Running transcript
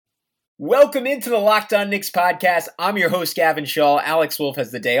Welcome into the Locked On Knicks podcast. I'm your host, Gavin Shaw. Alex Wolf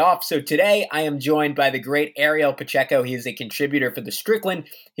has the day off. So today I am joined by the great Ariel Pacheco. He is a contributor for the Strickland.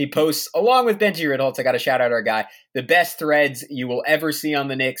 He posts, along with Benji Ritholtz, I got to shout out our guy, the best threads you will ever see on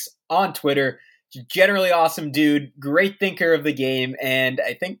the Knicks on Twitter. Generally awesome dude, great thinker of the game. And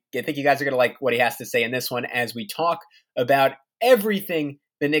I think you guys are going to like what he has to say in this one as we talk about everything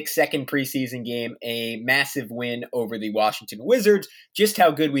the Knicks' second preseason game, a massive win over the Washington Wizards, just how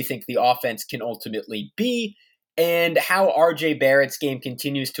good we think the offense can ultimately be, and how RJ Barrett's game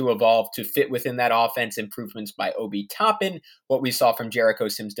continues to evolve to fit within that offense, improvements by Obi Toppin, what we saw from Jericho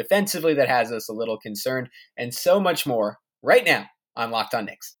Sims defensively that has us a little concerned, and so much more right now on Locked On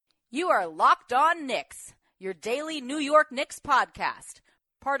Knicks. You are Locked On Knicks, your daily New York Knicks podcast,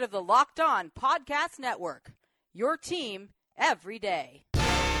 part of the Locked On Podcast Network, your team every day.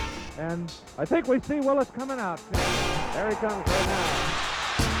 And I think we see Willis coming out. There he comes right now.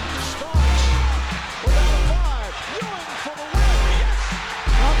 Starks without a five. Ewing for the win. Yes.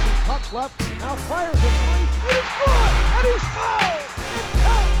 Thompson pucks left. Now fires it. And he's good. And he's fouled. It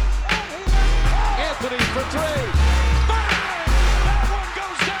counts. And he is Anthony for three. Bang! That one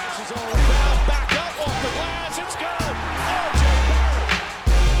goes down. This is all rebound. Back up off the glass. It's good. RJ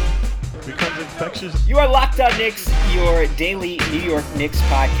Barrett becomes infectious. You are Locked On Knicks, your daily New York Knicks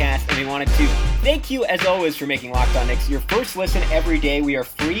podcast, and we wanted to thank you, as always, for making Locked On Knicks your first listen every day. We are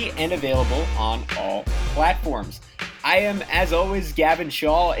free and available on all platforms. I am, as always, Gavin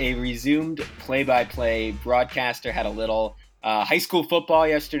Shaw, a resumed play-by-play broadcaster. Had a little high school football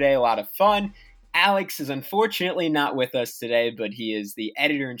yesterday, a lot of fun. Alex is unfortunately not with us today, but he is the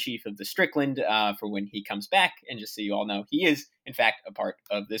editor-in-chief of the Strickland for when he comes back. And just so you all know, he is, in fact, a part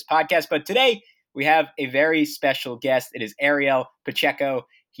of this podcast. But today, we have a very special guest. It is Ariel Pacheco.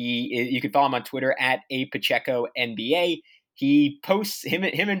 You can follow him on Twitter at @APachecoNBA. He posts him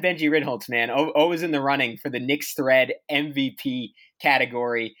and Benji Ritholtz, man, always in the running for the Knicks Thread MVP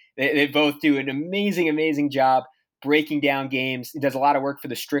category. They both do an amazing job breaking down games. He does a lot of work for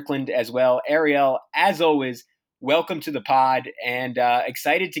the Strickland as well. Ariel, as always, welcome to the pod, and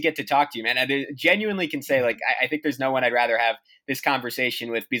excited to get to talk to you, man. I genuinely can say, I think there's no one I'd rather have this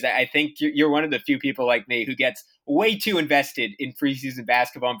conversation with, because I think you're one of the few people like me who gets way too invested in preseason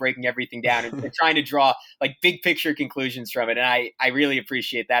basketball and breaking everything down and trying to draw big picture conclusions from it. And I really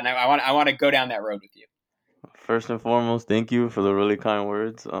appreciate that. And I want to go down that road with you. First and foremost, thank you for the really kind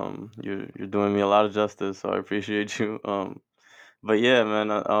words. You're doing me a lot of justice, so I appreciate you. But yeah,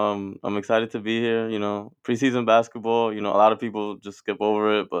 man, I'm excited to be here. Preseason basketball, a lot of people just skip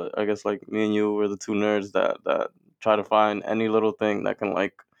over it, but I guess me and you, we're the two nerds that try to find any little thing that can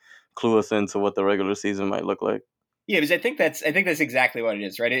clue us into what the regular season might look like. Yeah, because I think that's exactly what it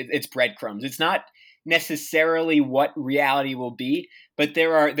is, right? It's breadcrumbs. It's not necessarily what reality will be, but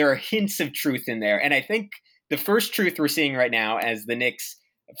there are hints of truth in there. And I think the first truth we're seeing right now, as the Knicks,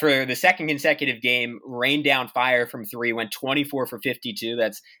 for the second consecutive game, rained down fire from three, went 24 for 52.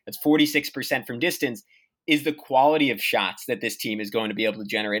 That's 46% from distance, is the quality of shots that this team is going to be able to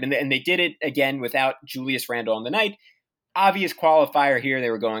generate. And they did it again without Julius Randle on the night. Obvious qualifier here. They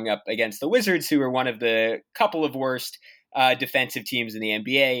were going up against the Wizards, who were one of the couple of worst defensive teams in the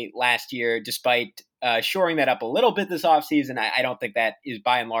NBA last year, despite shoring that up a little bit this offseason. I don't think that is,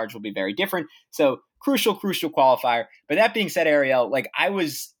 by and large, will be very different. So crucial qualifier. But that being said, Ariel, I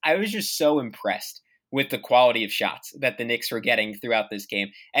was just so impressed with the quality of shots that the Knicks were getting throughout this game,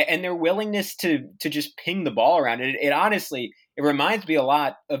 and their willingness to just ping the ball around. It honestly, it reminds me a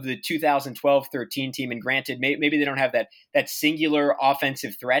lot of the 2012-13 team. And granted, maybe they don't have that singular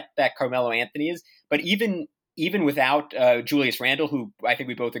offensive threat that Carmelo Anthony is, but even without Julius Randle, who I think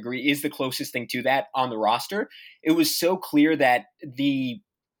we both agree is the closest thing to that on the roster, it was so clear that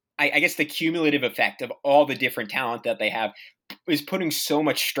I guess the cumulative effect of all the different talent that they have is putting so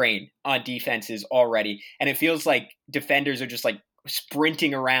much strain on defenses already. And it feels like defenders are just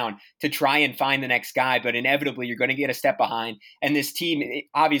sprinting around to try and find the next guy, but inevitably you're going to get a step behind. And this team,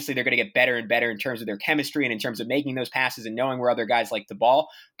 obviously they're going to get better and better in terms of their chemistry and in terms of making those passes and knowing where other guys like the ball.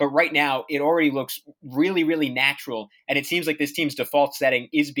 But right now it already looks really natural. And it seems like this team's default setting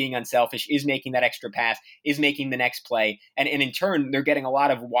is being unselfish, is making that extra pass, is making the next play. And in turn, they're getting a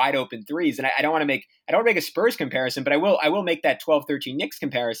lot of wide open threes. And I don't want to make a Spurs comparison, but I will make that 12-13 Knicks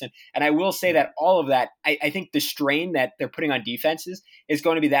comparison. And I will say that all of that, I think the strain that they're putting on defenses is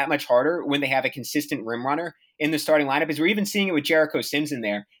going to be that much harder when they have a consistent rim runner in the starting lineup, as we're even seeing it with Jericho Sims in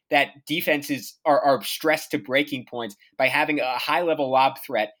there, that defenses are stressed to breaking points by having a high-level lob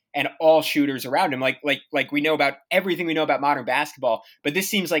threat and all shooters around him. Like we know about everything we know about modern basketball, but this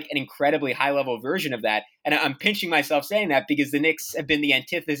seems like an incredibly high level version of that. And I'm pinching myself saying that because the Knicks have been the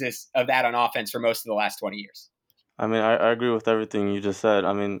antithesis of that on offense for most of the last 20 years. I mean, I agree with everything you just said.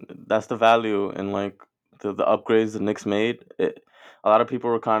 I mean, that's the value in like the upgrades the Knicks made. A lot of people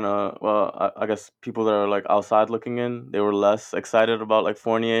were kind of, well, I guess people that are like outside looking in, they were less excited about like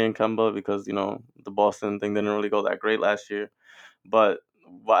Fournier and Kemba because, you know, the Boston thing didn't really go that great last year. But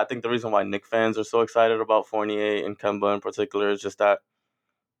I think the reason why Knicks fans are so excited about Fournier and Kemba in particular is just that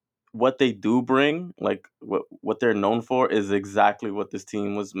what they do bring, like what they're known for, is exactly what this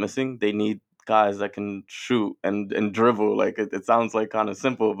team was missing. They need guys that can shoot and dribble. Like it sounds like kind of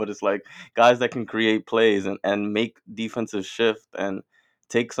simple, but it's like guys that can create plays and make defensive shift and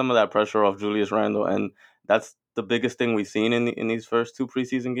take some of that pressure off Julius Randle. And that's the biggest thing we've seen in these first two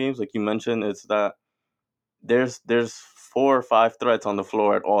preseason games. Like you mentioned, it's that there's 4 or 5 threats on the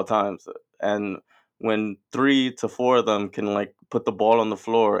floor at all times, and when 3 to 4 of them can like put the ball on the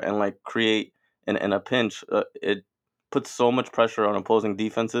floor and like create in a pinch, it puts so much pressure on opposing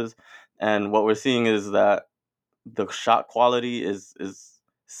defenses. And what we're seeing is that the shot quality is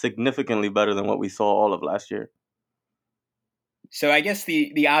significantly better than what we saw all of last year. So I guess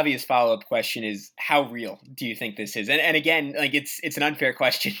the obvious follow-up question is, how real do you think this is? And again, like it's an unfair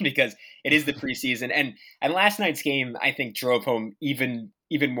question because it is the preseason, and last night's game I think drove home even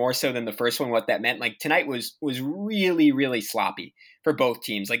more so than the first one what that meant. Like tonight was really, really sloppy for both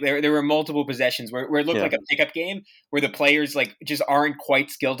teams. Like there were multiple possessions where it looked like a pickup game where the players like just aren't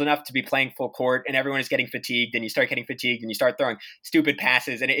quite skilled enough to be playing full court, and everyone is getting fatigued, and you start getting fatigued and you start throwing stupid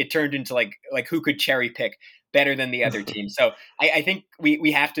passes, and it turned into like who could cherry pick better than the other team. So I think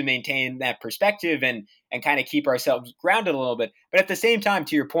we have to maintain that perspective and kind of keep ourselves grounded a little bit. But at the same time,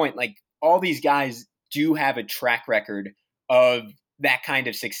 to your point, like all these guys do have a track record of that kind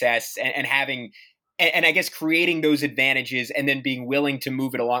of success and having, and I guess creating those advantages and then being willing to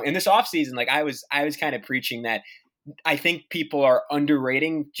move it along. In this offseason, like I was kind of preaching that I think people are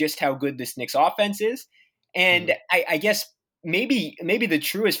underrating just how good this Knicks offense is. And I guess maybe the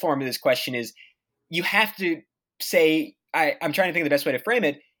truest form of this question is, you have to say, I'm trying to think of the best way to frame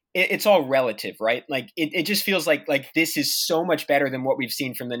it. It's all relative, right? Like it just feels like this is so much better than what we've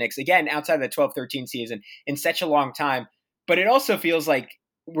seen from the Knicks. Again, outside of the 12-13 season in such a long time. But it also feels like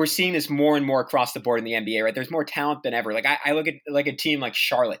we're seeing this more and more across the board in the NBA, right? There's more talent than ever. Like I look at like a team like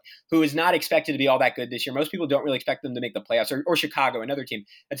Charlotte, who is not expected to be all that good this year. Most people don't really expect them to make the playoffs, or Chicago, another team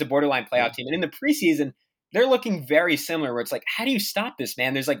that's a borderline playoff team. And in the preseason, they're looking very similar, where it's like, how do you stop this,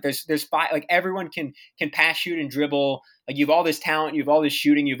 man? There's 5, like everyone can pass, shoot, and dribble. Like you have all this talent, you have all this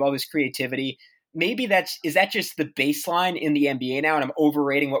shooting, you have all this creativity. Maybe is that just the baseline in the NBA now, and I'm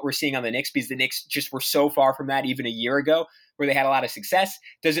overrating what we're seeing on the Knicks because the Knicks just were so far from that even a year ago, where they had a lot of success.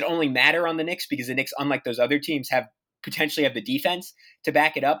 Does it only matter on the Knicks because the Knicks, unlike those other teams, potentially have the defense to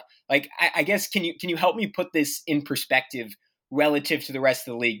back it up? Like I guess can you help me put this in perspective relative to the rest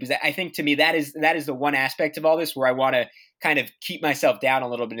of the league? Because I think to me that is the one aspect of all this where I want to kind of keep myself down a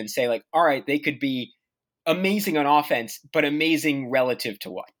little bit and say like, all right, they could be amazing on offense, but amazing relative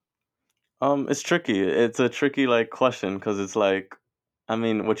to what? It's tricky. It's a tricky like question because it's like, I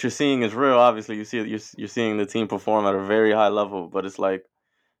mean, what you're seeing is real. Obviously, you're seeing the team perform at a very high level, but it's like,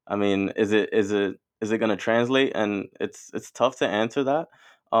 I mean, is it going to translate? And it's tough to answer that.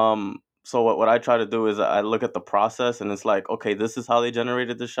 So what I try to do is I look at the process, and it's like, okay, this is how they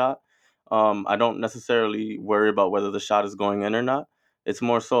generated the shot. I don't necessarily worry about whether the shot is going in or not. It's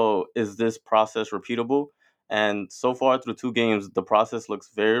more so, is this process repeatable? And so far through 2 games, the process looks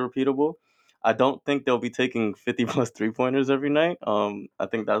very repeatable. I don't think they'll be taking 50 plus 3-pointers every night. I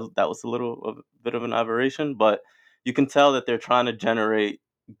think that was a bit of an aberration, but you can tell that they're trying to generate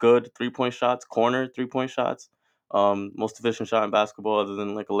good 3-point shots, corner 3-point shots. Most efficient shot in basketball other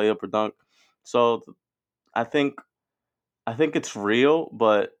than like a layup or dunk. So I think it's real,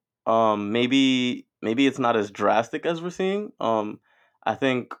 but maybe it's not as drastic as we're seeing. I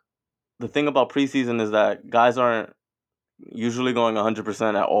think the thing about preseason is that guys aren't usually going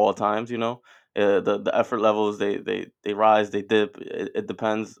 100% at all times. You know, the effort levels they rise, they dip. It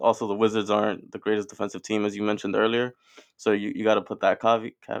depends. Also, the Wizards aren't the greatest defensive team, as you mentioned earlier, so you got to put that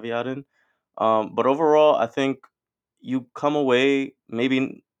caveat in. But overall, I think you come away,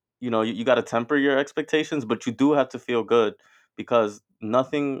 maybe, you know, you got to temper your expectations, but you do have to feel good because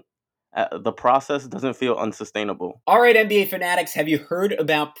the process doesn't feel unsustainable. All right, NBA fanatics, have you heard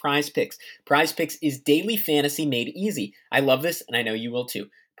about Prize Picks? Prize Picks is daily fantasy made easy. I love this, and I know you will too.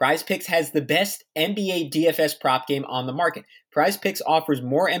 Prize Picks has the best NBA DFS prop game on the market. Prize Picks offers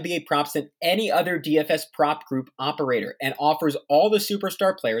more NBA props than any other DFS prop group operator and offers all the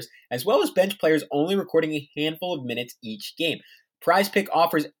superstar players as well as bench players only recording a handful of minutes each game. Prize Pick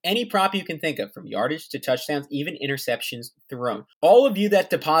offers any prop you can think of, from yardage to touchdowns, even interceptions thrown. All of you that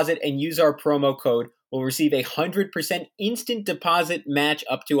deposit and use our promo code will receive a 100% instant deposit match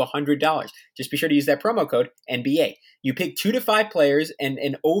up to $100. Just be sure to use that promo code NBA. You pick 2 to 5 players and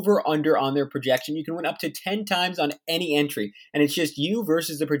an over-under on their projection. You can win up to 10 times on any entry, and it's just you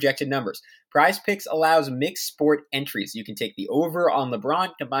versus the projected numbers. Prize Picks allows mixed sport entries. You can take the over on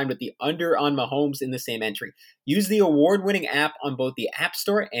LeBron combined with the under on Mahomes in the same entry. Use the award-winning app on both the App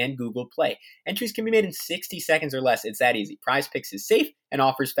Store and Google Play. Entries can be made in 60 seconds or less. It's that easy. Prize Picks is safe and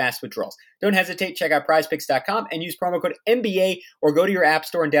offers fast withdrawals. Don't hesitate. Check out prizepicks.com and use promo code NBA or go to your App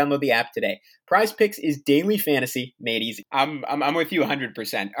Store and download the app today. Prize Picks is daily fantasy made easy. I'm with you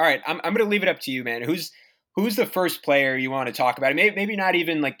 100%. All right, I'm going to leave it up to you, man. Who's the first player you want to talk about? Maybe not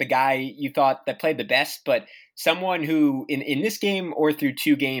even like the guy you thought that played the best, but someone who in this game or through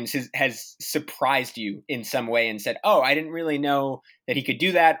 2 games has surprised you in some way and said, oh, I didn't really know that he could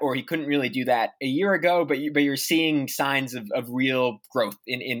do that, or he couldn't really do that a year ago, but you're seeing signs of real growth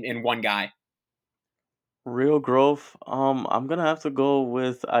in one guy. Real growth. I'm gonna have to go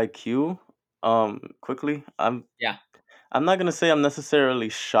with IQ. Quickly. Yeah. I'm not gonna say I'm necessarily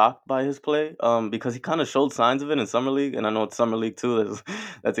shocked by his play, because he kind of showed signs of it in summer league, and I know it's summer league too.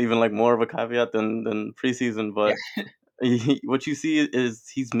 That's even like more of a caveat than preseason. But what you see is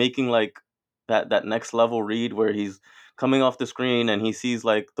he's making like that next level read where he's coming off the screen and he sees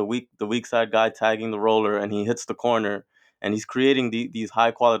like the weak side guy tagging the roller and he hits the corner and he's creating these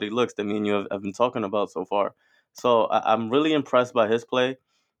high quality looks that me and you have been talking about so far. So I'm really impressed by his play.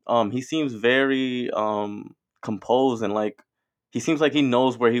 He seems very composed and like he seems like he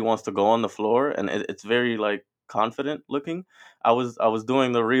knows where he wants to go on the floor, and it's very like confident looking. I was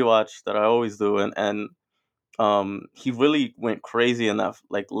doing the rewatch that I always do, and he really went crazy in that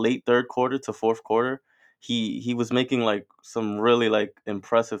like late third quarter to fourth quarter. He was making like some really like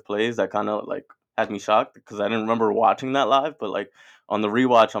impressive plays that kind of like had me shocked because I didn't remember watching that live, but like on the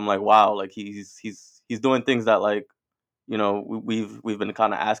rewatch I'm like wow, like he's doing things that like we've been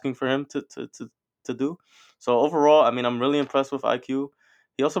kind of asking for him to do. So overall, I mean, I'm really impressed with IQ.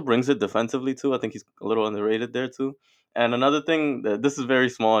 He also brings it defensively too. I think he's a little underrated there too. And another thing that this is very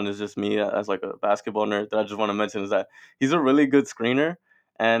small and it's just me as like a basketball nerd that I just want to mention is that he's a really good screener.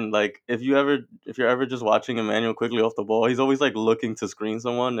 And like if you're ever just watching Immanuel Quickley off the ball, he's always like looking to screen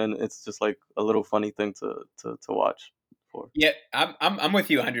someone, and it's just like a little funny thing to watch for. Yeah, I'm with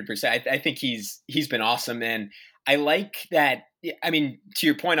you 100%. I think he's been awesome, and I like that. I mean, to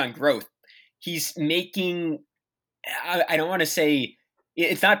your point on growth, he's making. I don't want to say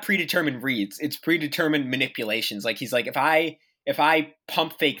it's not predetermined reads; it's predetermined manipulations. Like he's like, if I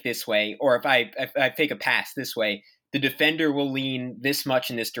pump fake this way, or if I fake a pass this way, the defender will lean this much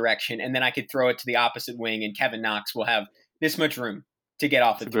in this direction, and then I could throw it to the opposite wing, and Kevin Knox will have this much room to get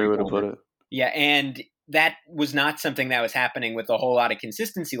off the That's a great way to put it. Yeah, and that was not something that was happening with a whole lot of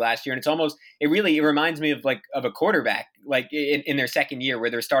consistency last year. And it reminds me of a quarterback, like in their second year where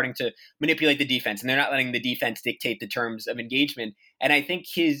they're starting to manipulate the defense and they're not letting the defense dictate the terms of engagement. And I think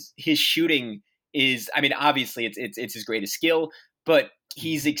his shooting is, I mean, obviously it's his greatest skill, but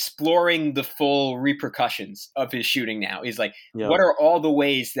he's exploring the full repercussions of his shooting now. He's like, what are all the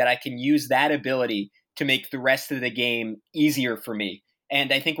ways that I can use that ability to make the rest of the game easier for me?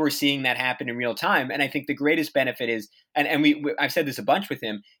 And I think we're seeing that happen in real time. And I think the greatest benefit is, and I've said this a bunch with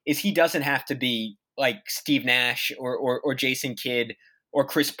him, is he doesn't have to be like Steve Nash or Jason Kidd or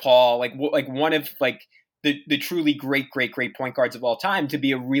Chris Paul, like one of like the truly great point guards of all time to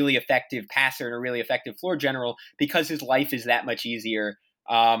be a really effective passer and a really effective floor general, because his life is that much easier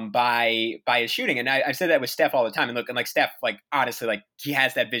by his shooting. And I've said that with Steph all the time. And look, and like Steph, like honestly, like he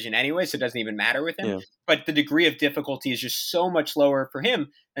has that vision anyway, so it doesn't even matter with him. Yeah. But the degree of difficulty is just so much lower for him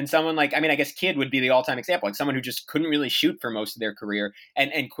than someone like, I mean, I guess Kidd would be the all-time example, like someone who just couldn't really shoot for most of their career.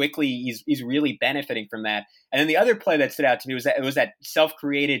 And quickly he's really benefiting from that. And then the other play that stood out to me was that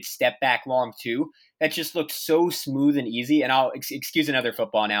self-created step back long two that just looked so smooth and easy. And I'll excuse another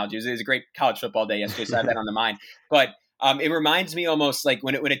football analogy. It was a great college football day yesterday, so I had that on the mind. But It reminds me almost like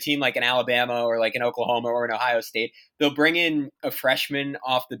when a team like an Alabama or like an Oklahoma or an Ohio State, they'll bring in a freshman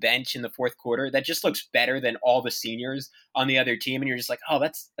off the bench in the fourth quarter that just looks better than all the seniors on the other team, and you're just like, oh,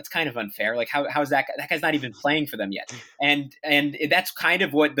 that's kind of unfair. Like how's that guy's not even playing for them yet? And that's kind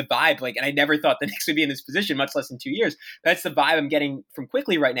of what the vibe like. And I never thought the Knicks would be in this position, much less in 2 years. That's the vibe I'm getting from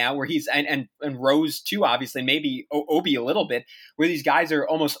Quickley right now, where he's and Rose too, obviously, maybe Obi a little bit, where these guys are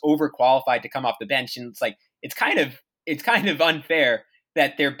almost overqualified to come off the bench, and it's like it's kind of unfair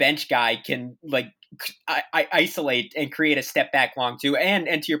that their bench guy can like isolate and create a step back long too,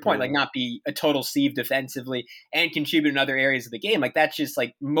 and to your point, like not be a total sieve defensively and contribute in other areas of the game. Like that's just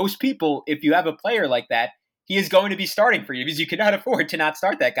like most people, if you have a player like that, he is going to be starting for you because you cannot afford to not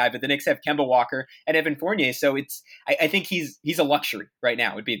start that guy. But the Knicks have Kemba Walker and Evan Fournier, so I think he's a luxury right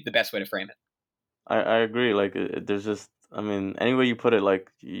now would be the best way to frame it. I agree. Like there's just, I mean, any way you put it,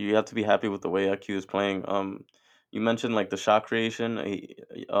 like you have to be happy with the way IQ is playing. You mentioned like the shot creation.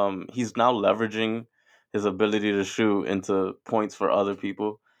 He's now leveraging his ability to shoot into points for other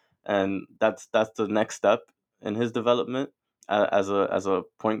people, and that's the next step in his development as a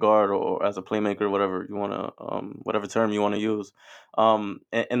point guard or as a playmaker, whatever you want to whatever term you want to use.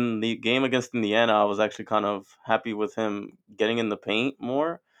 In the game against Indiana, I was actually kind of happy with him getting in the paint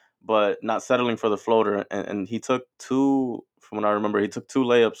more, but not settling for the floater. And he took two, from what I remember, he took two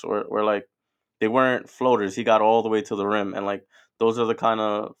layups where like they weren't floaters. He got all the way to the rim, and like those are the kind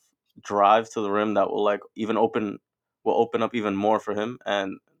of drives to the rim that will like will open up even more for him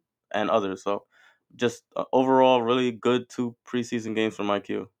and others. So just overall, really good 2 preseason games from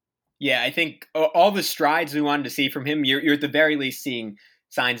IQ. Yeah, I think all the strides we wanted to see from him, you're at the very least seeing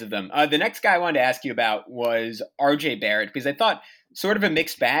signs of them. The next guy I wanted to ask you about was RJ Barrett, because I thought sort of a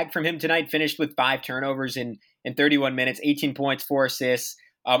mixed bag from him tonight. Finished with 5 turnovers in 31 minutes, 18 points, 4 assists.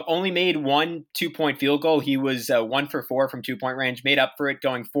 Only made 1 2-point field goal. He was 1 for 4 from 2-point range. Made up for it,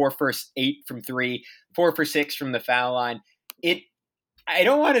 going 4 for 8 from 3, 4 for 6 from the foul line. I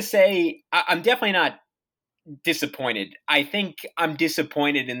don't want to say I'm definitely not disappointed. I think I'm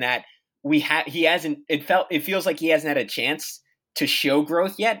disappointed in that he hasn't. It feels like he hasn't had a chance to show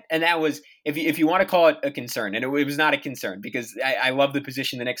growth yet, and that was if you want to call it a concern, and it was not a concern because I love the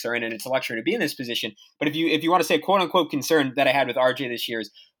position the Knicks are in, and it's a luxury to be in this position. But if you want to say quote unquote concern that I had with RJ this year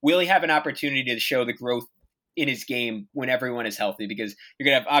is, will he have an opportunity to show the growth in his game when everyone is healthy? Because you're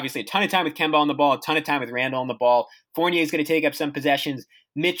going to have obviously a ton of time with Kemba on the ball, a ton of time with Randall on the ball. Fournier is going to take up some possessions.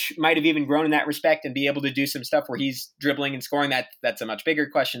 Mitch might have even grown in that respect and be able to do some stuff where he's dribbling and scoring. That's a much bigger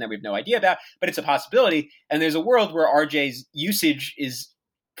question that we have no idea about, but it's a possibility. And there's a world where RJ's usage is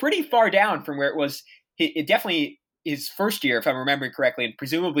pretty far down from where it was. It definitely his first year, if I'm remembering correctly, and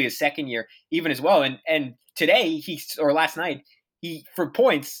presumably his second year even as well. And today last night, he, for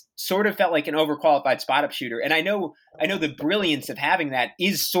points, sort of felt like an overqualified spot-up shooter. And I know the brilliance of having that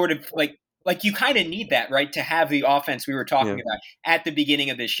is sort of like you kind of need that, right, to have the offense we were talking about at the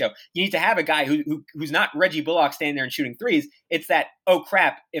beginning of this show. You need to have a guy who's not Reggie Bullock standing there and shooting threes. It's that, oh,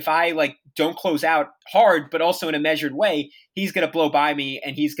 crap, if I don't close out hard but also in a measured way, he's going to blow by me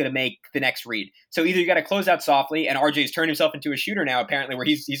and he's going to make the next read. So either you got to close out softly, and RJ's turned himself into a shooter now, apparently, where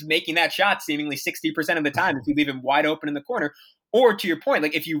he's making that shot seemingly 60% of the time if you leave him wide open in the corner. Or to your point,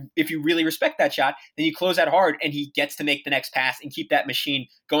 like if you really respect that shot, then you close out hard and he gets to make the next pass and keep that machine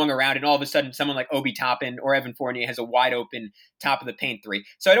going around. And all of a sudden, someone like Obi Toppin or Evan Fournier has a wide open top of the paint 3.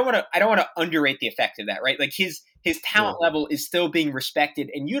 So I don't want to underrate the effect of that, right? Like his talent level is still being respected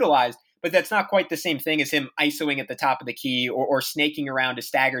and utilized, but that's not quite the same thing as him isoing at the top of the key or snaking around a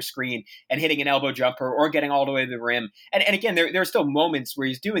stagger screen and hitting an elbow jumper or getting all the way to the rim. And again, there are still moments where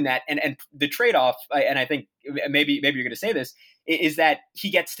he's doing that. And the trade-off, and I think maybe you're going to say this, is that he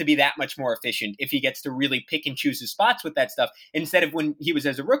gets to be that much more efficient if he gets to really pick and choose his spots with that stuff, instead of when he was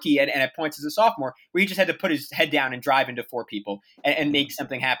as a rookie and at points as a sophomore, where he just had to put his head down and drive into 4 people and make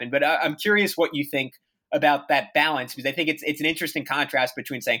something happen. But I'm curious what you think about that balance, because I think it's an interesting contrast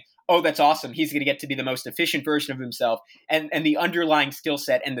between saying, oh, that's awesome, he's going to get to be the most efficient version of himself, and the underlying skill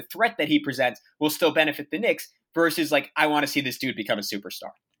set and the threat that he presents will still benefit the Knicks, versus like, I want to see this dude become a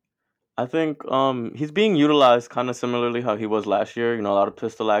superstar. I think he's being utilized kind of similarly how he was last year. You know, a lot of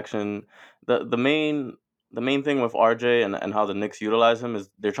pistol action. The main thing with RJ and how the Knicks utilize him is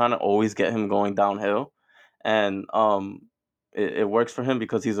they're trying to always get him going downhill, and it works for him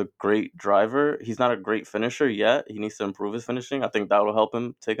because he's a great driver. He's not a great finisher yet. He needs to improve his finishing. I think that will help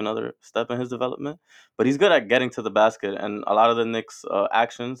him take another step in his development. But he's good at getting to the basket, and a lot of the Knicks'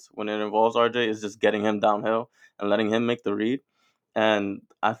 actions when it involves RJ is just getting him downhill and letting him make the read. And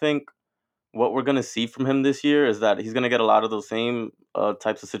I think what we're gonna see from him this year is that he's gonna get a lot of those same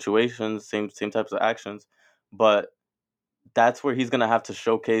types of situations, same types of actions, but that's where he's gonna have to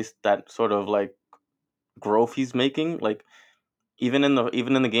showcase that sort of like growth he's making. Like even in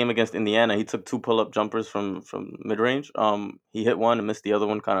the game against Indiana, he took 2 pull-up jumpers from mid-range. He hit one and missed the other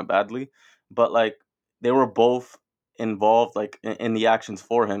one kind of badly, but like they were both involved like in the actions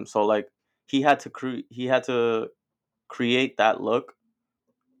for him. So like he had to create that look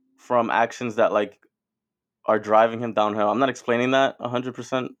from actions that like are driving him downhill. I'm not explaining that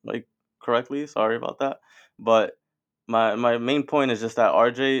 100% like correctly. Sorry about that, but my main point is just that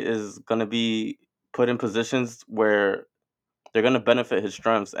RJ is gonna be put in positions where they're gonna benefit his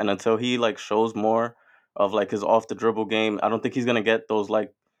strengths, and until he like shows more of like his off the dribble game, I don't think he's gonna get those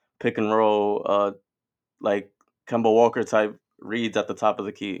like pick and roll, like Kemba Walker type reads at the top of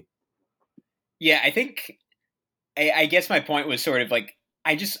the key. Yeah, I think I guess my point was sort of like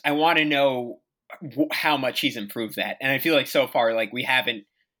I want to know how much he's improved that, and I feel like so far like we haven't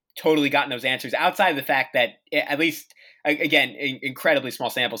totally gotten those answers outside of the fact that at least again incredibly small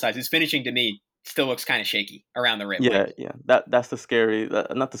sample size. His finishing to me still looks kind of shaky around the rim. Yeah, yeah. That's the scary,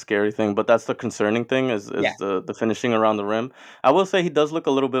 not the scary thing, but that's the concerning thing is Yeah. the finishing around the rim. I will say he does look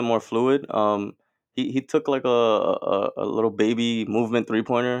a little bit more fluid. He took like a little baby movement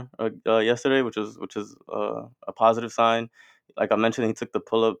 3-pointer yesterday, which is a positive sign. Like I mentioned, he took the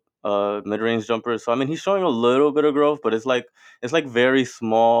pull up mid range jumper. So I mean, he's showing a little bit of growth, but it's like very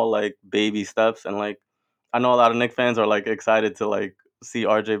small like baby steps. And like I know a lot of Knicks fans are like excited to like see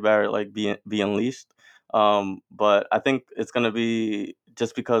RJ Barrett like be unleashed. But I think it's gonna be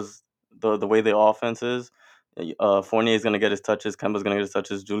just because the way the offense is. Fournier is gonna get his touches. Kemba's gonna get his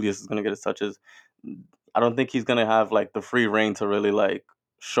touches. Julius is gonna get his touches. I don't think he's gonna have like the free reign to really like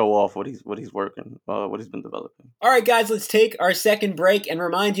show off what he's working, what he's been developing. All right, guys, let's take our second break and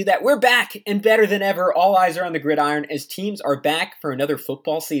remind you that we're back and better than ever. All eyes are on the gridiron as teams are back for another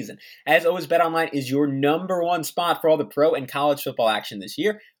football season. As always, BetOnline is your number one spot for all the pro and college football action this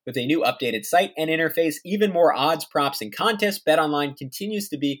year. With a new updated site and interface, even more odds, props, and contests, BetOnline continues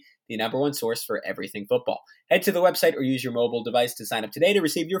to be the number one source for everything football. Head to the website or use your mobile device to sign up today to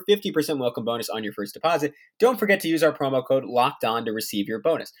receive your 50% welcome bonus on your first deposit. Don't forget to use our promo code LOCKEDON to receive your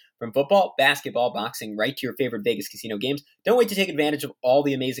bonus. From football, basketball, boxing, right to your favorite Vegas casino games, don't wait to take advantage of all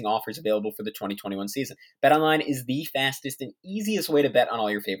the amazing offers available for the 2021 season. BetOnline is the fastest and easiest way to bet on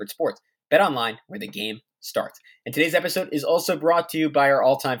all your favorite sports. BetOnline, where the game starts. And today's episode is also brought to you by our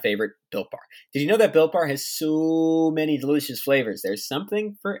all-time favorite, Built Bar. Did you know that Built Bar has so many delicious flavors? There's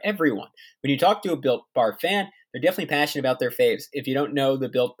something for everyone. When you talk to a Built Bar fan, they're definitely passionate about their faves. If you don't know the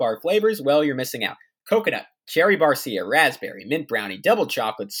Built Bar flavors, well, you're missing out. Coconut, cherry barcia, raspberry, mint brownie, double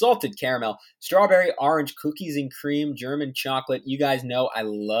chocolate, salted caramel, strawberry, orange, cookies and cream, German chocolate. You guys know I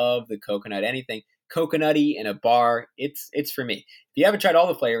love the coconut. Anything coconutty in a bar, it's for me. If you haven't tried all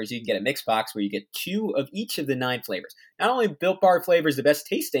the flavors, you can get a mix box where you get 2 of each of the 9 flavors. Not only Built Bar flavors the best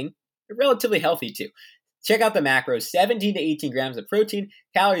tasting, they're relatively healthy too. Check out the macros: 17 to 18 grams of protein,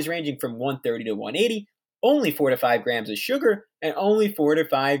 calories ranging from 130 to 180, only 4 to 5 grams of sugar, and only 4 to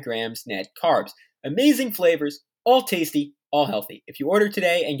 5 grams net carbs. Amazing flavors, all tasty, all healthy. If you order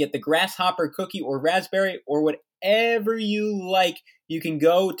today and get the grasshopper cookie or raspberry or whatever you like, you can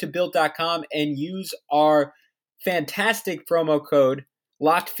go to Built.com and use our fantastic promo code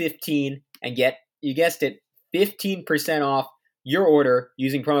LOCKED15 and get, you guessed it, 15% off your order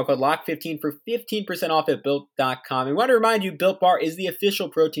using promo code LOCK15 for 15% off at Built.com. And I want to remind you, Built Bar is the official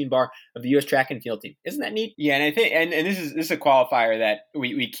protein bar of the U.S. track and field team. Isn't that neat? Yeah, and I think, and this is a qualifier that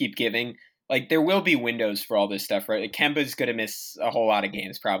we keep giving. Like, there will be windows for all this stuff, right? Like, Kemba's going to miss a whole lot of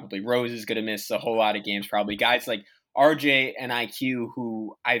games, probably. Rose is going to miss a whole lot of games, probably. Guys like RJ and IQ,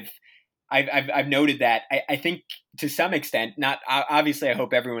 who I've noted that I think to some extent, not obviously I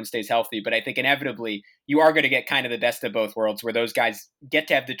hope everyone stays healthy, but I think inevitably you are going to get kind of the best of both worlds where those guys get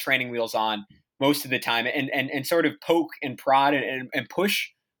to have the training wheels on most of the time and sort of poke and prod and push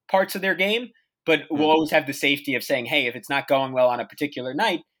parts of their game, but we'll always have the safety of saying, hey, if it's not going well on a particular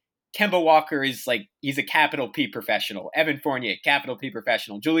night, Kemba Walker is like, he's a capital P professional. Evan Fournier, capital P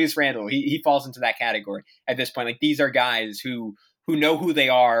professional. Julius Randle, he falls into that category at this point. Like, these are guys who know who they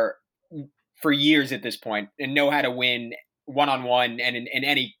are for years at this point and know how to win one-on-one and in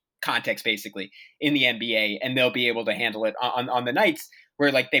any context, basically, in the NBA. And they'll be able to handle it on the nights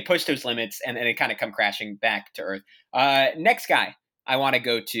where like they push those limits and they kind of come crashing back to earth. Next guy I want to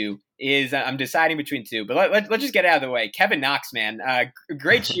go to is I'm deciding between 2, but let's just get it out of the way. Kevin Knox, man,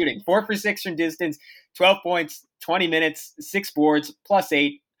 great shooting, 4 for 6 from distance, 12 points, 20 minutes, 6 boards,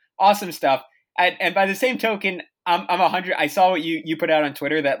 +8, awesome stuff. And by the same token, I'm 100. I saw what you put out on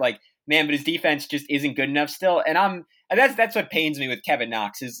Twitter that like, man, but his defense just isn't good enough still. And that's what pains me with Kevin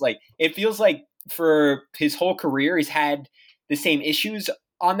Knox is like, it feels like for his whole career, he's had the same issues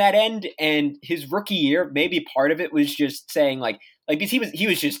on that end. And his rookie year, maybe part of it was just saying because he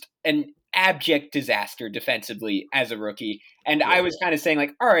was just an abject disaster defensively as a rookie. And I was kind of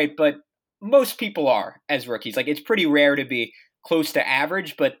saying all right, but most people are as rookies. It's pretty rare to be close to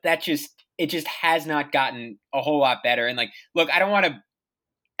average, but it just has not gotten a whole lot better. And look, I don't want to.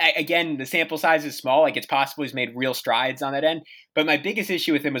 Again, the sample size is small. It's possible he's made real strides on that end. But my biggest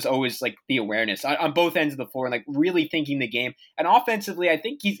issue with him was always the awareness on both ends of the floor and really thinking the game. And offensively, I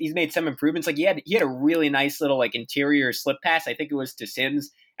think he's made some improvements. He had a really nice little interior slip pass. I think it was to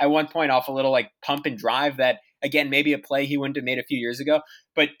Sims at one point off a little pump and drive that, again, maybe a play he wouldn't have made a few years ago.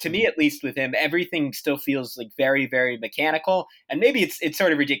 But to me, at least with him, everything still feels very, very mechanical. And maybe it's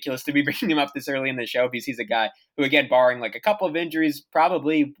sort of ridiculous to be bringing him up this early in the show because he's a guy who, again, barring a couple of injuries,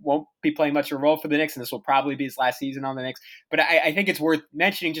 probably won't be playing much of a role for the Knicks. And this will probably be his last season on the Knicks. But I think it's worth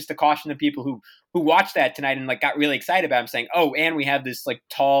mentioning just to caution the people who watched that tonight and got really excited about him saying, oh, and we have this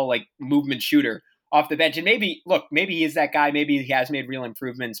tall, movement shooter off the bench. And maybe he is that guy. Maybe he has made real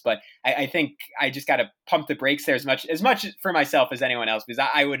improvements, but I think I just got to pump the brakes there as much for myself as anyone else, because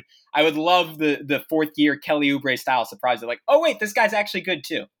I would love the fourth year Kelly Oubre style surprise. They're oh wait, this guy's actually good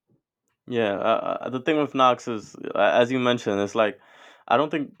too. Yeah, the thing with Knox is, as you mentioned, it's I don't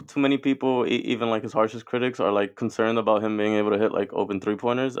think too many people, even his harshest critics, are concerned about him being able to hit open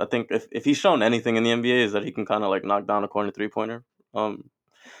 3-pointers. I think if he's shown anything in the NBA is that he can kind of knock down a corner 3-pointer.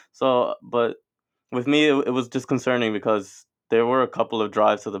 But with me, it was just concerning because there were a couple of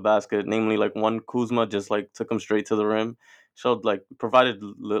drives to the basket, namely one Kuzma just took him straight to the rim, showed provided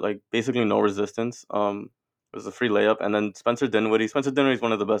basically no resistance. It was a free layup, and then Spencer Dinwiddie is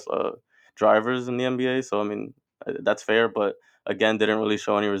one of the best drivers in the NBA, so I mean that's fair, but again didn't really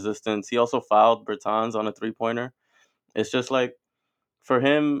show any resistance. He also fouled Bertans on a 3-pointer. It's just for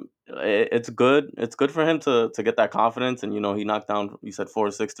him, it's good. It's good for him to get that confidence, and he knocked down, you said 4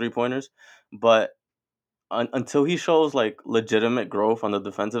 or 6 3-pointers, but until he shows legitimate growth on the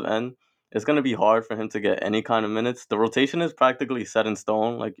defensive end, it's going to be hard for him to get any kind of minutes. The rotation is practically set in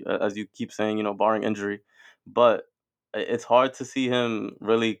stone, as you keep saying, barring injury. But it's hard to see him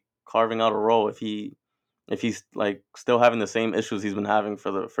really carving out a role if he's still having the same issues he's been having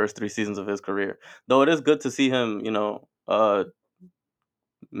for the first 3 seasons of his career. Though it is good to see him,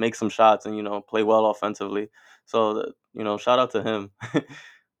 make some shots and play well offensively. So shout out to him.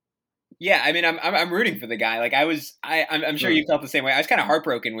 Yeah, I mean, I'm rooting for the guy. I'm sure you felt the same way. I was kind of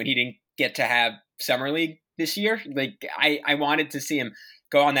heartbroken when he didn't get to have summer league this year. I wanted to see him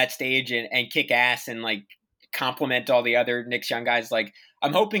go on that stage and kick ass and compliment all the other Knicks young guys.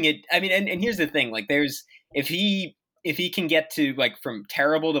 I'm hoping it. I mean, and here's the thing. There's if he can get to from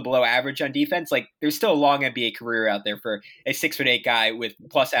terrible to below average on defense, there's still a long NBA career out there for a 6'8" guy with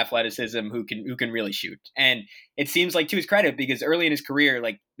plus athleticism who can really shoot. And it seems to his credit, because early in his career,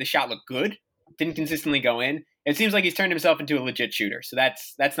 the shot looked good, didn't consistently go in. It seems he's turned himself into a legit shooter. So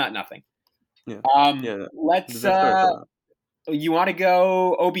that's not nothing. Yeah. Let's. You want to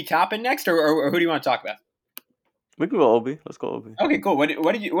go Obi Toppin next, or who do you want to talk about? We can go Obi. Let's go Obi. Okay, cool. What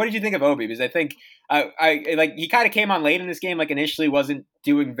did you think of Obi? Because I think he kind of came on late in this game. Initially wasn't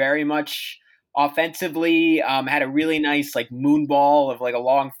doing very much offensively. Had a really nice moon ball of a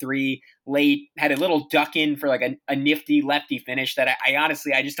long 3 late. Had a little duck in for a nifty lefty finish that I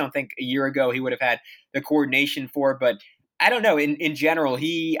honestly I just don't think a year ago he would have had the coordination for. But I don't know. In general,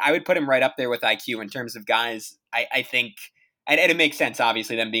 I would put him right up there with IQ in terms of guys. I think, and it makes sense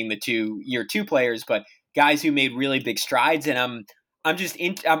obviously them being the year 2 players, but guys who made really big strides. And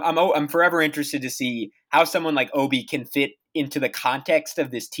I'm forever interested to see how someone like Obi can fit into the context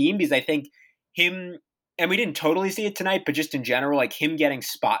of this team, because I think him, and we didn't totally see it tonight, but just in general, him getting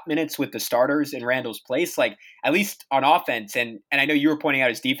spot minutes with the starters in Randall's place, at least on offense. And I know you were pointing out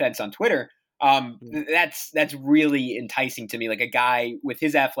his defense on Twitter. That's really enticing to me. A guy with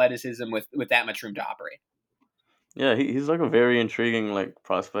his athleticism with that much room to operate. Yeah, he's a very intriguing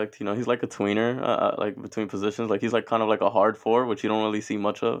prospect. He's a tweener, between positions. He's kind of a hard 4, which you don't really see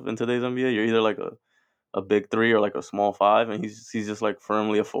much of in today's NBA. You're either a big 3 or a small 5, and he's just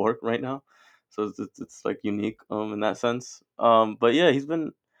firmly a 4 right now. So it's unique in that sense. But yeah,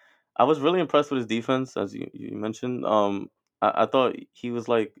 I was really impressed with his defense, as you mentioned. I thought he was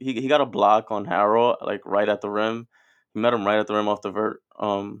he got a block on Harrell right at the rim. He met him right at the rim off the vert.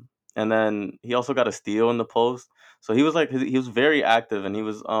 And then he also got a steal in the post. So he was he was very active, and he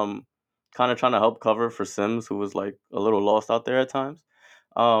was kind of trying to help cover for Sims, who was a little lost out there at times.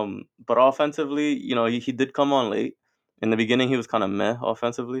 But offensively, he did come on late. In the beginning, he was kind of meh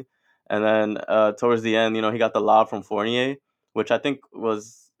offensively, and then towards the end, he got the lob from Fournier, which I think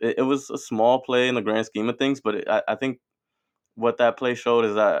was a small play in the grand scheme of things, but I think what that play showed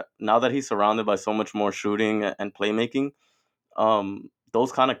is that now that he's surrounded by so much more shooting and playmaking,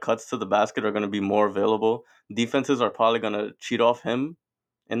 those kind of cuts to the basket are going to be more available. Defenses are probably going to cheat off him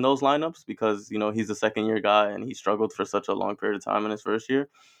in those lineups because, he's a second-year guy and he struggled for such a long period of time in his first year.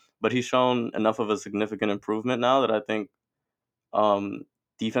 But he's shown enough of a significant improvement now that I think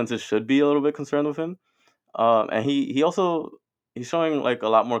defenses should be a little bit concerned with him. And he's showing like a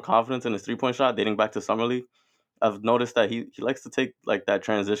lot more confidence in his 3-point shot dating back to summer league. I've noticed that he likes to take like that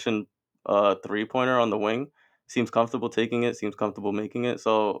transition 3-pointer on the wing. Seems comfortable taking it, seems comfortable making it.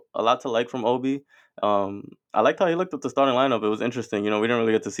 So a lot to like from Obi. I liked how he looked at the starting lineup. It was interesting. We didn't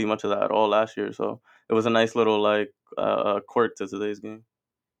really get to see much of that at all last year. So it was a nice little quirk to today's game.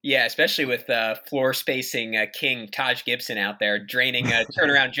 Yeah, especially with floor spacing king Taj Gibson out there draining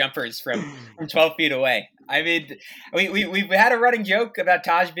turnaround jumpers from 12 feet away. I mean, we've had a running joke about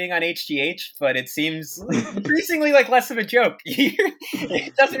Taj being on HGH, but it seems increasingly like less of a joke.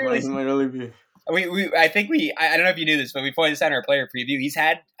 It doesn't really. It might really be. I don't know if you knew this, but we pointed this out in our player preview. He's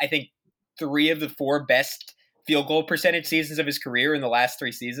had, I think, 3 of the 4 best field goal percentage seasons of his career in the last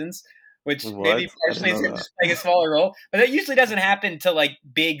 3 seasons. Which maybe partially is just playing a smaller role, but that usually doesn't happen to like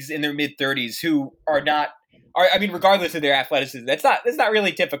bigs in their mid-30s who are regardless of their athleticism, that's not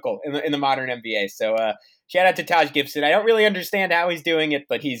really typical in the modern NBA. So shout out to Taj Gibson. I don't really understand how he's doing it,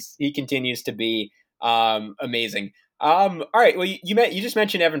 but he continues to be amazing. All right, well you just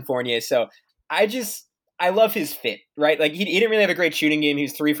mentioned Evan Fournier, so I love his fit, right? Like he didn't really have a great shooting game. He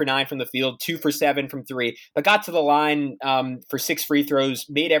was 3 for 9 from the field, 2 for 7 from 3, but got to the line for 6 free throws,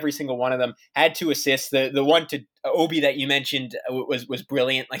 made every single one of them, had 2 assists. The one to Obi that you mentioned was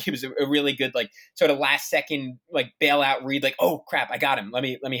brilliant. Like it was a really good like sort of last second like bailout read. Like, oh crap, I got him. Let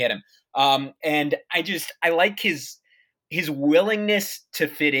me hit him. And I like his willingness to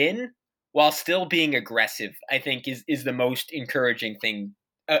fit in while still being aggressive. I think is the most encouraging thing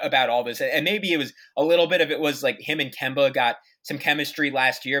about all this. And maybe it was a little bit of it was like him and Kemba got some chemistry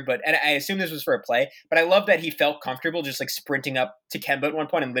last year, and I assume this was for a play, but I love that he felt comfortable just like sprinting up to Kemba at one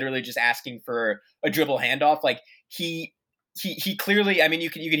point and literally just asking for a dribble handoff. Like he clearly, I mean, you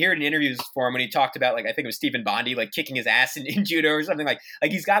can hear it in interviews for him when he talked about like, I think it was Stephen Bondi, like kicking his ass in judo or something like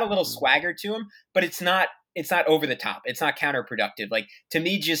he's got a little swagger to him, but it's not over the top. It's not counterproductive. Like to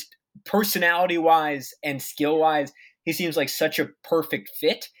me, just personality wise and skill wise, he seems like such a perfect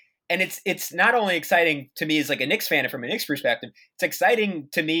fit. And it's not only exciting to me as like a Knicks fan and from a Knicks perspective, it's exciting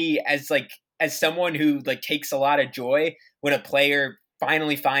to me as someone who like takes a lot of joy when a player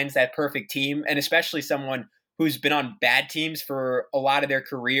finally finds that perfect team, and especially someone who's been on bad teams for a lot of their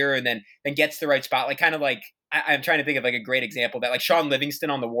career and then gets the right spot. Like kind of like I'm trying to think of like a great example that like Sean Livingston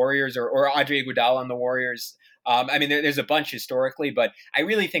on the Warriors or Andre Iguodala on the Warriors. I mean, there's a bunch historically, but I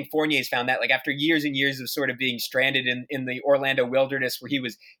really think Fournier's found that like after years and years of sort of being stranded in the Orlando wilderness where he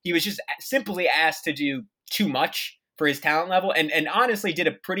was just simply asked to do too much for his talent level and honestly did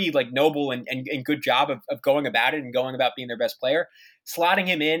a pretty like noble and good job of going about it and going about being their best player. Slotting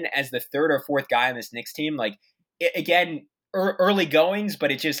him in as the 3rd or 4th guy on this Knicks team, like again, early goings,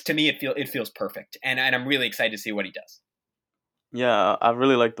 but it just, to me, it feels perfect. And I'm really excited to see what he does. Yeah, I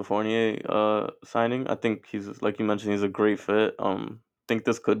really like the Fournier signing. I think he's, like you mentioned, he's a great fit. Think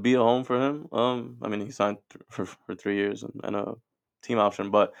this could be a home for him. I mean, he signed for 3 years and a team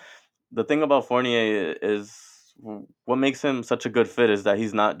option. But the thing about Fournier is what makes him such a good fit is that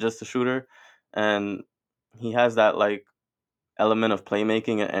he's not just a shooter, and he has that like element of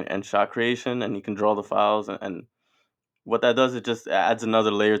playmaking and shot creation, and he can draw the fouls. And what that does, it just adds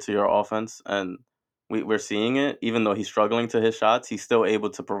another layer to your offense. And we're seeing it, even though he's struggling to hit shots, he's still able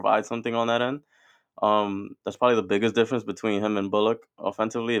to provide something on that end. That's probably the biggest difference between him and Bullock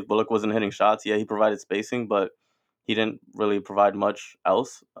offensively. If Bullock wasn't hitting shots, yeah, he provided spacing, but he didn't really provide much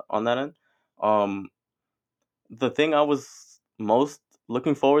else on that end. The thing I was most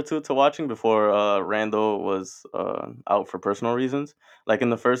looking forward to watching before Randall was out for personal reasons, like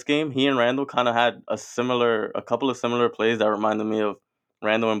in the first game, he and Randall kind of had a couple of similar plays that reminded me of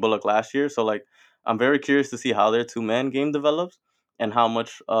Randall and Bullock last year. So like, I'm very curious to see how their 2-man game develops and how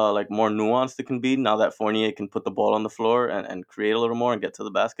much like more nuanced it can be now that Fournier can put the ball on the floor and create a little more and get to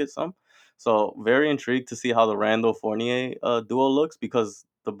the basket some. So very intrigued to see how the Randall Fournier duo looks, because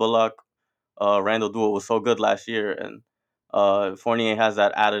the Bullock Randall duo was so good last year, and Fournier has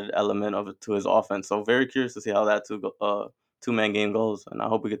that added element of it to his offense. So very curious to see how that 2-man game goes, and I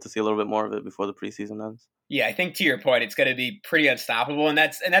hope we get to see a little bit more of it before the preseason ends. Yeah, I think to your point, it's going to be pretty unstoppable, and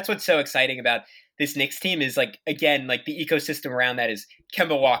that's what's so exciting about this Knicks team is like, again, like the ecosystem around that is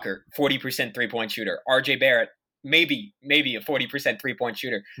Kemba Walker, 40% 3-point shooter, RJ Barrett, maybe a 40% 3-point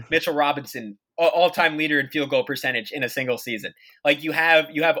shooter. Mitchell Robinson, all-time leader in field goal percentage in a single season. Like you have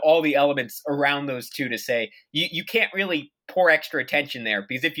all the elements around those two to say you can't really pour extra attention there,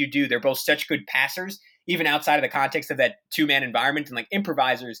 because if you do, they're both such good passers, even outside of the context of that two-man environment, and like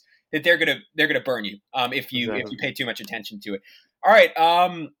improvisers, that they're gonna burn you if you pay too much attention to it. All right.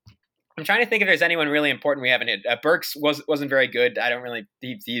 I'm trying to think if there's anyone really important we haven't hit. Burks wasn't very good. I don't really.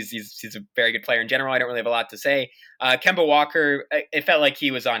 He's a very good player in general. I don't really have a lot to say. Kemba Walker, it felt like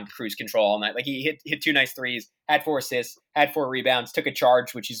he was on cruise control all night. Like he hit 2 nice threes, had 4 assists, had 4 rebounds, took a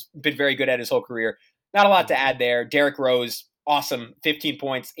charge, which he's been very good at his whole career. Not a lot to add there. Derrick Rose, awesome, 15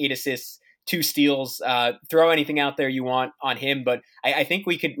 points, 8 assists, 2 steals. Throw anything out there you want on him, but I think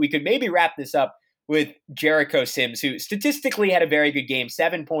we could maybe wrap this up with Jericho Sims, who statistically had a very good game.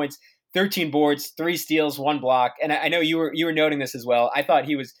 7 points, 13 boards, 3 steals, 1 block. And I know you were noting this as well. I thought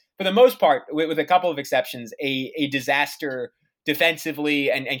he was, for the most part, with a couple of exceptions, a disaster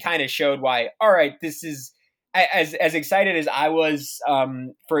defensively, and kind of showed why, all right, this is as excited as I was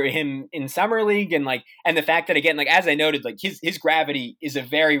for him in summer league, and the fact that, again, like as I noted, like his gravity is a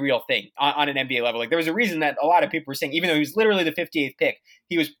very real thing on an NBA level. Like there was a reason that a lot of people were saying, even though he was literally the 58th pick,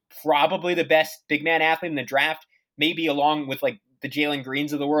 he was probably the best big man athlete in the draft, maybe along with like the Jalen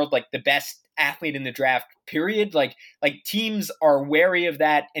Greens of the world, like the best athlete in the draft, period. Like teams are wary of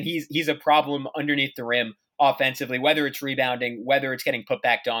that, and he's a problem underneath the rim offensively, whether it's rebounding, whether it's getting put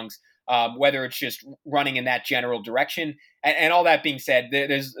back dunks, whether it's just running in that general direction. And all that being said,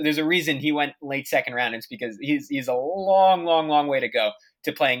 there's a reason he went late second round. It's because he's a long way to go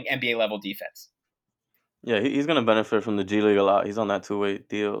to playing NBA level defense. Yeah, he's gonna benefit from the G League a lot. He's on that 2-way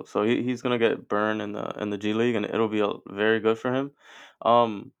deal, so he's gonna get burned in the G League, and it'll be very good for him.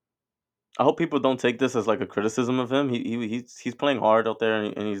 Um, I hope people don't take this as like a criticism of him. He's playing hard out there,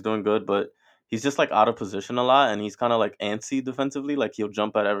 and he's doing good, but he's just like out of position a lot, and he's kind of like antsy defensively. Like he'll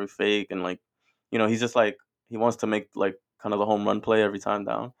jump at every fake, and like he's just like he wants to make like kind of the home run play every time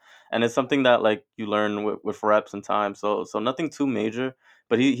down, and it's something that like you learn with reps and time. So nothing too major.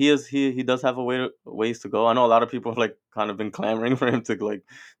 But he does have ways to go. I know a lot of people have like kind of been clamoring for him to like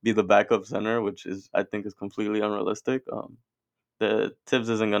be the backup center, which I think is completely unrealistic. The Tibbs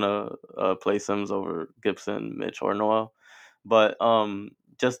isn't gonna play Sims over Gibson, Mitch, or Noel. But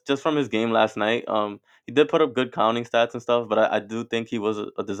just from his game last night, he did put up good counting stats and stuff. But I do think he was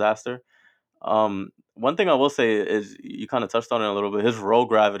a disaster. One thing I will say is you kind of touched on it a little bit. His roll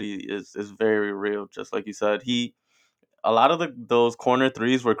gravity is very real, just like you said. A lot of those corner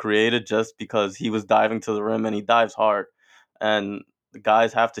threes were created just because he was diving to the rim, and he dives hard, and the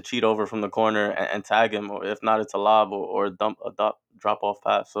guys have to cheat over from the corner and tag him, or if not, it's a lob or a drop off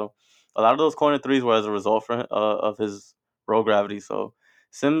pass. So a lot of those corner threes were as a result of his roll gravity. So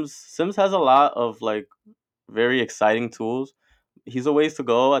Sims has a lot of like very exciting tools. He's a ways to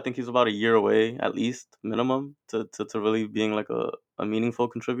go. I think he's about a year away, at least minimum, to really being like a meaningful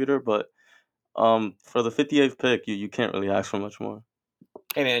contributor. But for the 58th pick, you can't really ask for much more.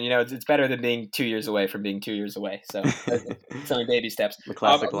 Hey man, it's better than being 2 years away from being 2 years away. So it's only baby steps. The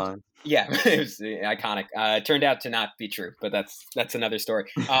classic line. Yeah, it was iconic. It turned out to not be true, but that's another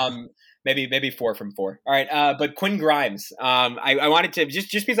story. Maybe 4 from 4. All right, but Quentin Grimes. I wanted to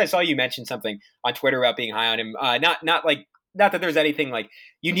just because I saw you mention something on Twitter about being high on him. Not that there's anything like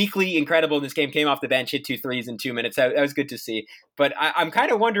uniquely incredible in this game. Came off the bench, hit 2 threes in 2 minutes. That was good to see. But I'm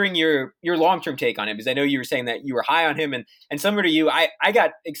kind of wondering your long-term take on him, because I know you were saying that you were high on him, and similar to you, I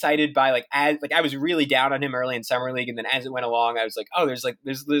got excited by I was really down on him early in summer league, and then as it went along, I was like, oh, there's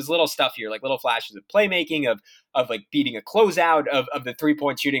little stuff here, like little flashes of playmaking, of like beating a closeout, of the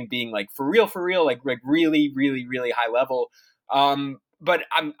 3-point shooting being like for real, like really, really, really high level. But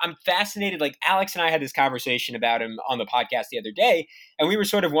I'm fascinated. Like Alex and I had this conversation about him on the podcast the other day, and we were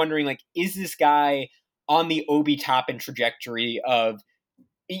sort of wondering, like, is this guy on the Obi Toppin trajectory of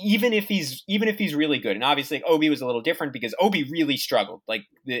even if he's really good? And obviously, like, Obi was a little different because Obi really struggled, like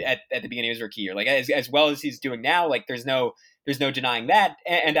at the beginning of his rookie year. Like as well as he's doing now, like there's no denying that.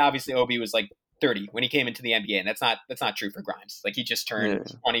 And obviously, Obi was like 30 when he came into the NBA, and that's not true for Grimes. Like he just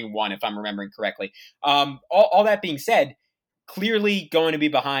turned 21, if I'm remembering correctly. All that being said, clearly going to be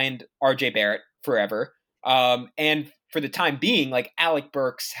behind RJ Barrett forever. And for the time being, like Alec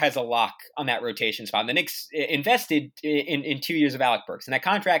Burks has a lock on that rotation spot. And the Knicks invested in 2 years of Alec Burks, and that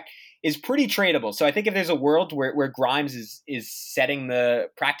contract is pretty tradable. So I think if there's a world where Grimes is setting the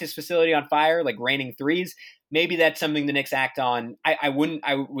practice facility on fire, like raining threes, maybe that's something the Knicks act on. I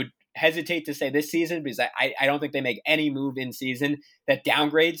would hesitate to say this season, because I don't think they make any move in season that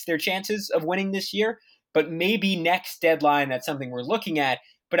downgrades their chances of winning this year. But maybe next deadline, that's something we're looking at.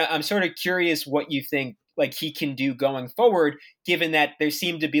 But I'm sort of curious what you think like he can do going forward, given that there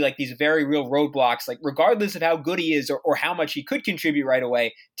seem to be like these very real roadblocks, like regardless of how good he is or how much he could contribute right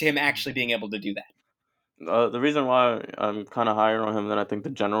away, to him actually being able to do that. The reason why I'm kind of higher on him than I think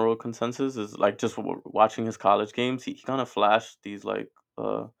the general consensus is like just watching his college games. He kind of flashed these like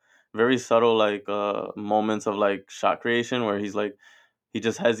very subtle like moments of like shot creation where he's like he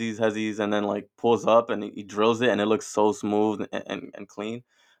just hezzies and then like pulls up and he drills it and it looks so smooth and clean.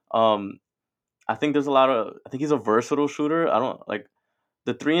 Um, I think there's a lot of I think he's a versatile shooter. I don't like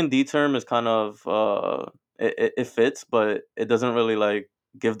the 3-and-D term is kind of it fits, but it doesn't really like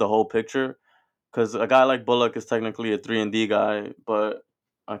give the whole picture. Because a guy like Bullock is technically a 3-and-D guy, but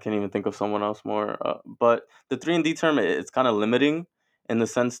I can't even think of someone else more. But the 3-and-D term, it's kind of limiting in the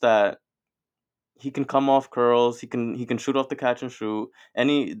sense that he can come off curls, he can shoot off the catch and shoot.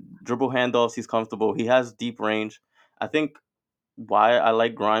 Any dribble handoffs, he's comfortable. He has deep range. I think why I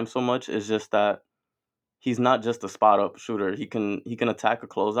like Grimes so much is just that he's not just a spot up shooter. He can attack a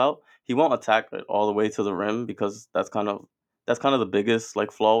closeout. He won't attack it all the way to the rim because that's kind of the biggest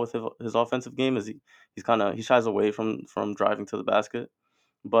like flaw with his offensive game is he shies away from driving to the basket.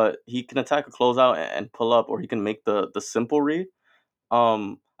 But he can attack a closeout and pull up, or he can make the simple read.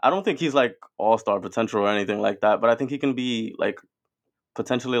 I don't think he's like all-star potential or anything like that, but I think he can be like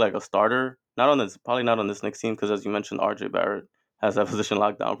potentially like a starter. Not on this, probably not on this Knicks team because as you mentioned, RJ Barrett has that position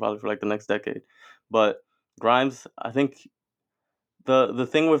locked down probably for like the next decade. But Grimes, I think the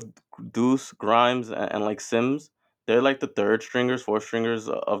thing with Deuce, Grimes, and like Sims, they're like the third stringers, fourth stringers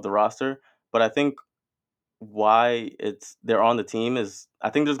of the roster. But I think why they're on the team is I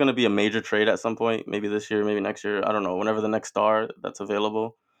think there's going to be a major trade at some point, maybe this year, maybe next year. I don't know. Whenever the next star that's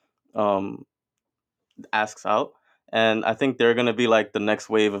available um, asks out, and I think they're going to be like the next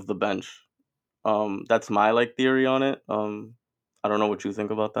wave of the bench. That's my like theory on it. I don't know what you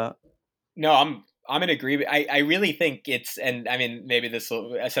think about that. No, I'm in agreement. I really think it's, and I mean, maybe this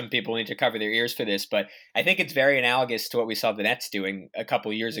will, some people need to cover their ears for this, but I think it's very analogous to what we saw the Nets doing a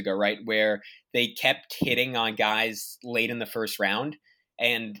couple years ago, right? Where they kept hitting on guys late in the first round,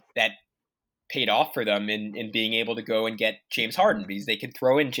 and that paid off for them in being able to go and get James Harden because they could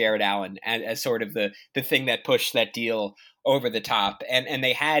throw in Jared Allen as sort of the thing that pushed that deal over the top. And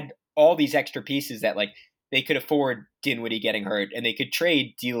they had all these extra pieces that like they could afford Dinwiddie getting hurt, and they could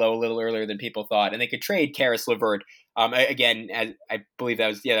trade D'Lo a little earlier than people thought, and they could trade Karis LeVert. Again, I believe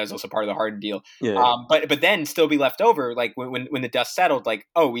that was also part of the Harden deal. Yeah. But then still be left over, like when the dust settled, like,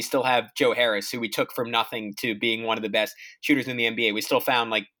 oh, we still have Joe Harris, who we took from nothing to being one of the best shooters in the NBA. We still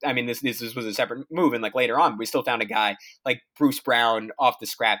found like, I mean, this was a separate move, and like later on, we still found a guy like Bruce Brown off the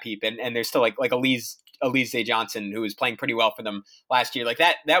scrap heap, and there's still like Alize Johnson, who was playing pretty well for them last year. Like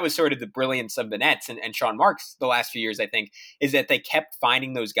that was sort of the brilliance of the Nets and Sean Marks the last few years, I think, is that they kept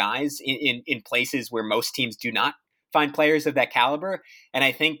finding those guys in places where most teams do not find players of that caliber. And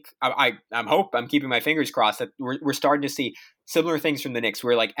I think I'm keeping my fingers crossed that we're starting to see similar things from the Knicks,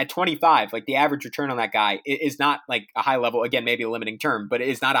 where like at 25, like the average return on that guy is not like a high level, again, maybe a limiting term, but it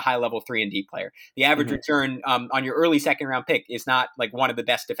is not a high level 3-and-D player. The average return on your early second round pick is not like one of the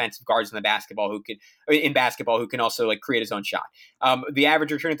best defensive guards in basketball who can also like create his own shot. The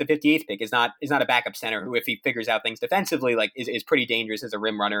average return at the 58th pick is not a backup center who, if he figures out things defensively, like is pretty dangerous as a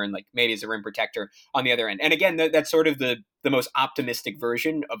rim runner and like maybe as a rim protector on the other end. And again, that's sort of the most optimistic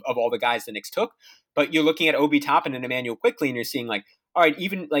version of all the guys the Knicks took. But you're looking at Obi Toppin and Immanuel Quickley, and you're seeing like, all right,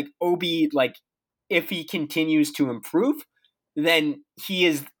 even like Obi, like if he continues to improve, then he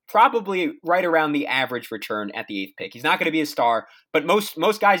is probably right around the average return at the 8th pick. He's not going to be a star, but most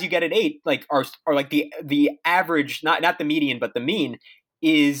guys you get at 8 like are like the average, not the median, but the mean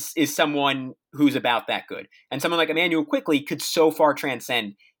is someone who's about that good. And someone like Immanuel Quickley could so far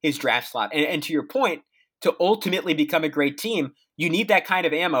transcend his draft slot. And to your point, to ultimately become a great team, you need that kind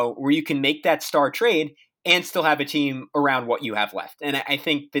of ammo where you can make that star trade and still have a team around what you have left. And I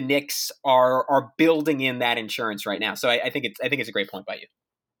think the Knicks are building in that insurance right now. So I think it's a great point by you.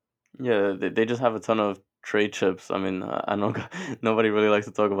 Yeah, they just have a ton of trade chips. I mean, I know nobody really likes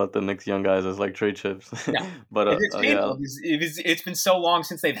to talk about the Knicks young guys as like trade chips. Yeah. But It's painful. It's been so long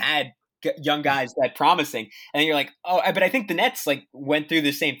since they've had young guys that promising, and then you're like, oh, but I think the Nets like went through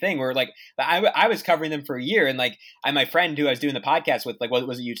the same thing where like I was covering them for a year, and like my friend who I was doing the podcast with like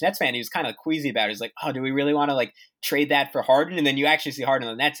was a huge Nets fan. He was kind of queasy about it. He's like, oh, do we really want to like trade that for Harden? And then you actually see Harden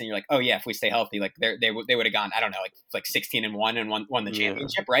on the Nets, and you're like, oh yeah, if we stay healthy, like they would have gone, I don't know, like 16-1 and won the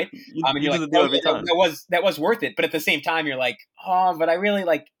championship, right? And you're like, oh, yeah, that was worth it. But at the same time, you're like, oh, but I really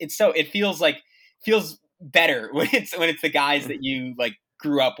like it. So it feels better when it's the guys that you like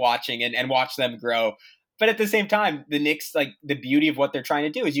grew up watching and watch them grow but at the same time, the Knicks, like the beauty of what they're trying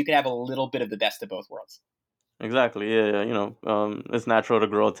to do is you can have a little bit of the best of both worlds. Exactly. Yeah. It's natural to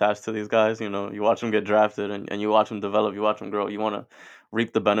grow attached to these guys. You watch them get drafted and you watch them develop. You watch them grow. You want to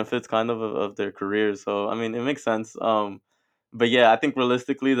reap the benefits kind of their careers. So I mean, it makes sense. But yeah, I think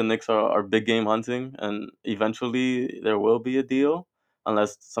realistically, the Knicks are big game hunting, and eventually there will be a deal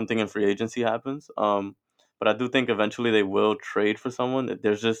unless something in free agency happens. But I do think eventually they will trade for someone.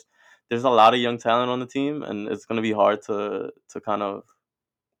 There's a lot of young talent on the team, and it's going to be hard to kind of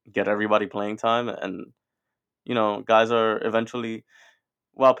get everybody playing time. And guys are eventually,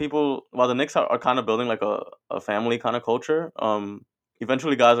 while the Knicks are kind of building like a family kind of culture,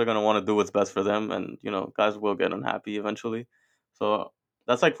 eventually guys are going to want to do what's best for them, and guys will get unhappy eventually. So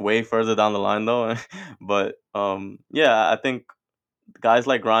that's like way further down the line though. But yeah, I think guys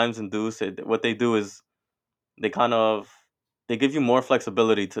like Grimes and Deuce, what they do is they kind of they give you more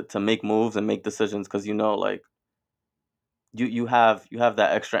flexibility to make moves and make decisions, because like you have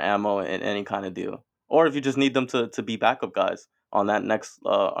that extra ammo in any kind of deal, or if you just need them to be backup guys on that next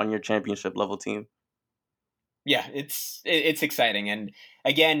on your championship level team. Yeah, it's exciting, and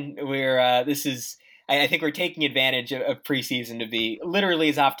again, I think we're taking advantage of preseason to be literally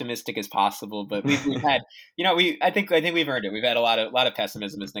as optimistic as possible. But we've had, I think we've earned it. We've had a lot of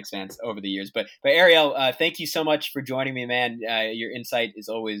pessimism as Knicks fans over the years. But Ariel, thank you so much for joining me, man. Your insight is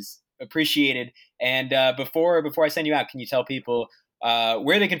always appreciated. And before I send you out, can you tell people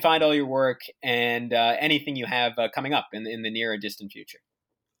where they can find all your work and anything you have coming up in the near or distant future?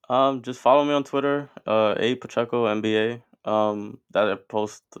 Just follow me on Twitter, A Pacheco NBA. That I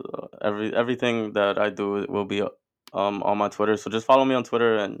post everything that I do will be on my Twitter. So just follow me on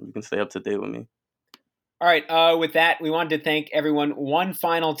Twitter, and you can stay up to date with me. All right. With that, we wanted to thank everyone one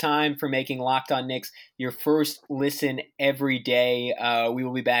final time for making Locked On Knicks your first listen every day. We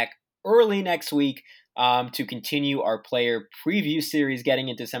will be back early next week to continue our player preview series, getting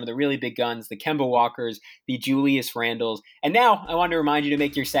into some of the really big guns, the Kemba Walkers, the Julius Randles. And now I want to remind you to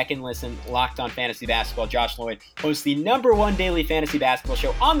make your second listen Locked On Fantasy Basketball. Josh Lloyd hosts the #1 daily fantasy basketball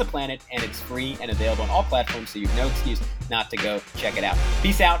show on the planet, and it's free and available on all platforms, so you have no excuse not to go check it out.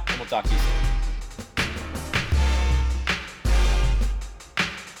 Peace out, and we'll talk to you soon.